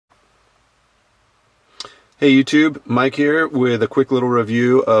Hey YouTube, Mike here with a quick little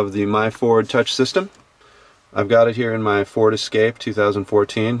review of the MyFord touch system. I've got it here in my Ford Escape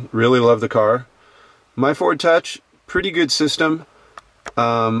 2014. Really love the car. MyFord Touch, pretty good system.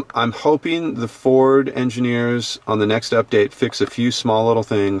 I'm hoping the Ford engineers on the next update fix a few small little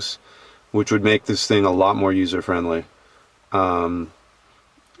things which would make this thing a lot more user-friendly. Again,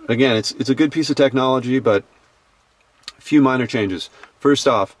 it's a good piece of technology, but a few minor changes. First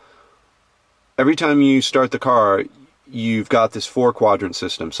off, every time you start the car, you've got this 4-quadrant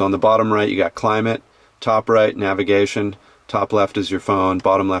system. So on the bottom right, you got climate, top right, navigation, top left is your phone,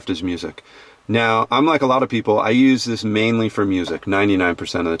 bottom left is music. Now, I'm like a lot of people, I use this mainly for music,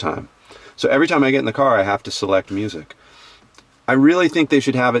 99% of the time. So every time I get in the car, I have to select music. I really think they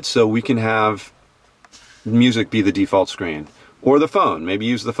should have it so we can have music be the default screen. Or the phone. Maybe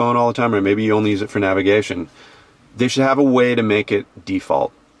use the phone all the time, or maybe you only use it for navigation. They should have a way to make it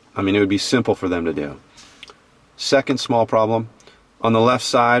default. I mean, it would be simple for them to do. Second small problem, on the left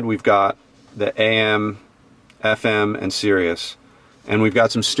side we've got the AM, FM, and Sirius. And we've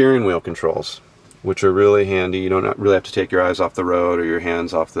got some steering wheel controls, which are really handy. You don't really have to take your eyes off the road or your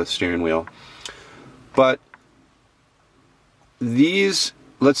hands off the steering wheel. But these,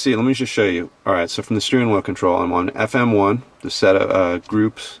 let's see, let me just show you. Alright, so from the steering wheel control, I'm on FM1, the set of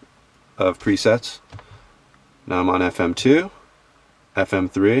groups of presets. Now I'm on FM2.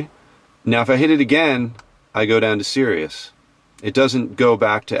 FM3. Now if I hit it again, I go down to Sirius. It doesn't go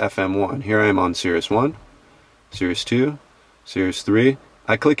back to FM1. Here I am on Sirius 1, Sirius 2, Sirius 3.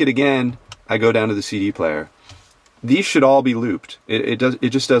 I click it again, I go down to the CD player. These should all be looped. It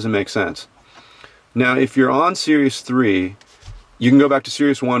just doesn't make sense. Now if you're on Sirius 3, you can go back to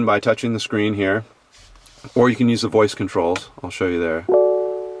Sirius 1 by touching the screen here, or you can use the voice controls. I'll show you there.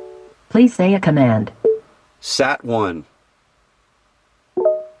 Please say a command. Sat 1.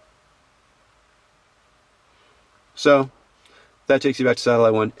 So that takes you back to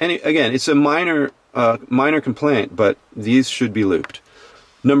satellite 1. And again, it's a minor complaint, but these should be looped.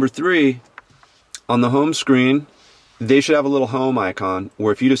 Number 3, on the home screen, they should have a little home icon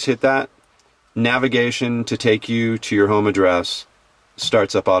where if you just hit that, navigation to take you to your home address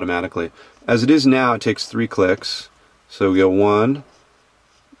starts up automatically. As it is now, it takes 3 clicks. So we go 1,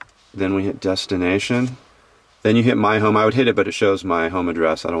 then we hit destination, then you hit my home. I would hit it, but it shows my home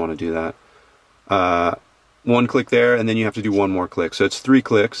address. I don't want to do that. 1 click there, and then you have to do 1 more click. So it's 3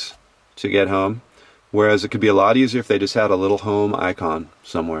 clicks to get home, whereas it could be a lot easier if they just had a little home icon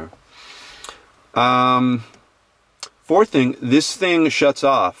somewhere. Fourth thing, this thing shuts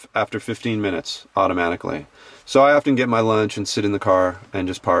off after 15 minutes automatically. So I often get my lunch and sit in the car and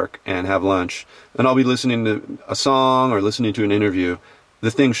just park and have lunch, and I'll be listening to a song or listening to an interview. The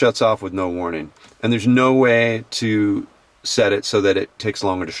thing shuts off with no warning, and there's no way to set it so that it takes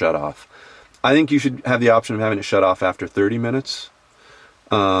longer to shut off. I think you should have the option of having it shut off after 30 minutes.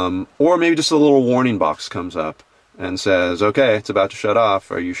 Or maybe just a little warning box comes up and says, okay, it's about to shut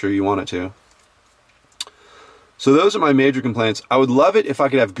off. Are you sure you want it to? So those are my major complaints. I would love it if I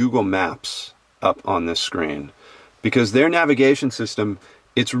could have Google Maps up on this screen, because their navigation system,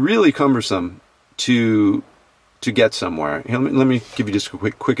 it's really cumbersome to get somewhere. Here, let me give you just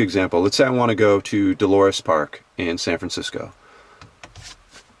a quick example. Let's say I want to go to Dolores Park in San Francisco.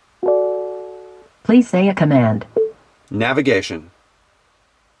 Please say a command. Navigation.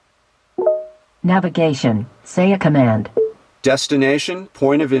 Navigation. Say a command. Destination,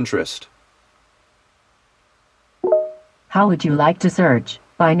 point of interest. How would you like to search?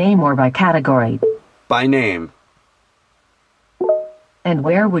 By name or by category? By name. And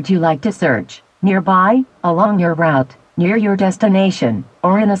where would you like to search? Nearby, along your route, near your destination,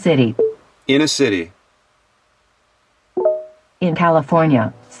 or in a city? In a city. In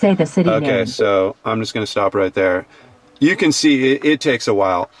California. Say the city name. Okay, so I'm just going to stop right there. You can see it takes a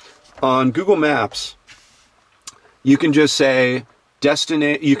while. On Google Maps, you can just say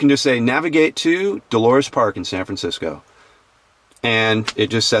navigate to Dolores Park in San Francisco. And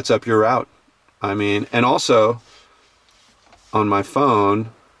it just sets up your route. I mean, and also on my phone,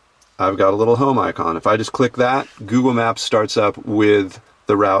 I've got a little home icon. If I just click that, Google Maps starts up with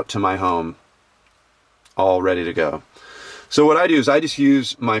the route to my home all ready to go. So what I do is I just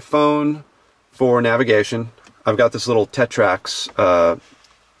use my phone for navigation. I've got this little Tetrax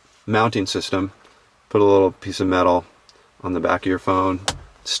mounting system. Put a little piece of metal on the back of your phone.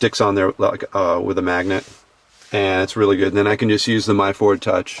 It sticks on there like, with a magnet. And it's really good. And then I can just use the MyFord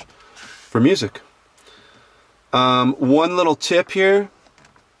Touch for music. One little tip here.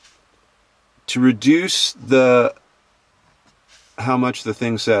 To reduce how much the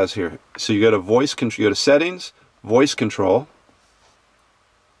thing says here. So you go to settings, voice control,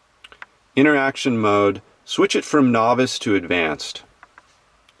 interaction mode, switch it from novice to advanced.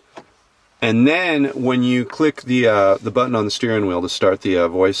 And then when you click the button on the steering wheel to start the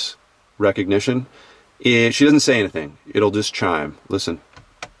voice recognition, she doesn't say anything. It'll just chime. Listen.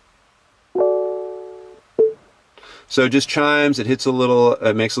 So it just chimes, it hits a little,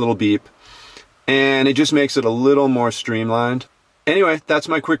 it makes a little beep, and it just makes it a little more streamlined. Anyway, that's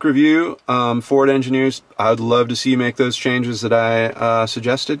my quick review. Ford engineers, I'd love to see you make those changes that I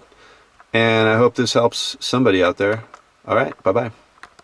suggested, and I hope this helps somebody out there. All right, bye-bye.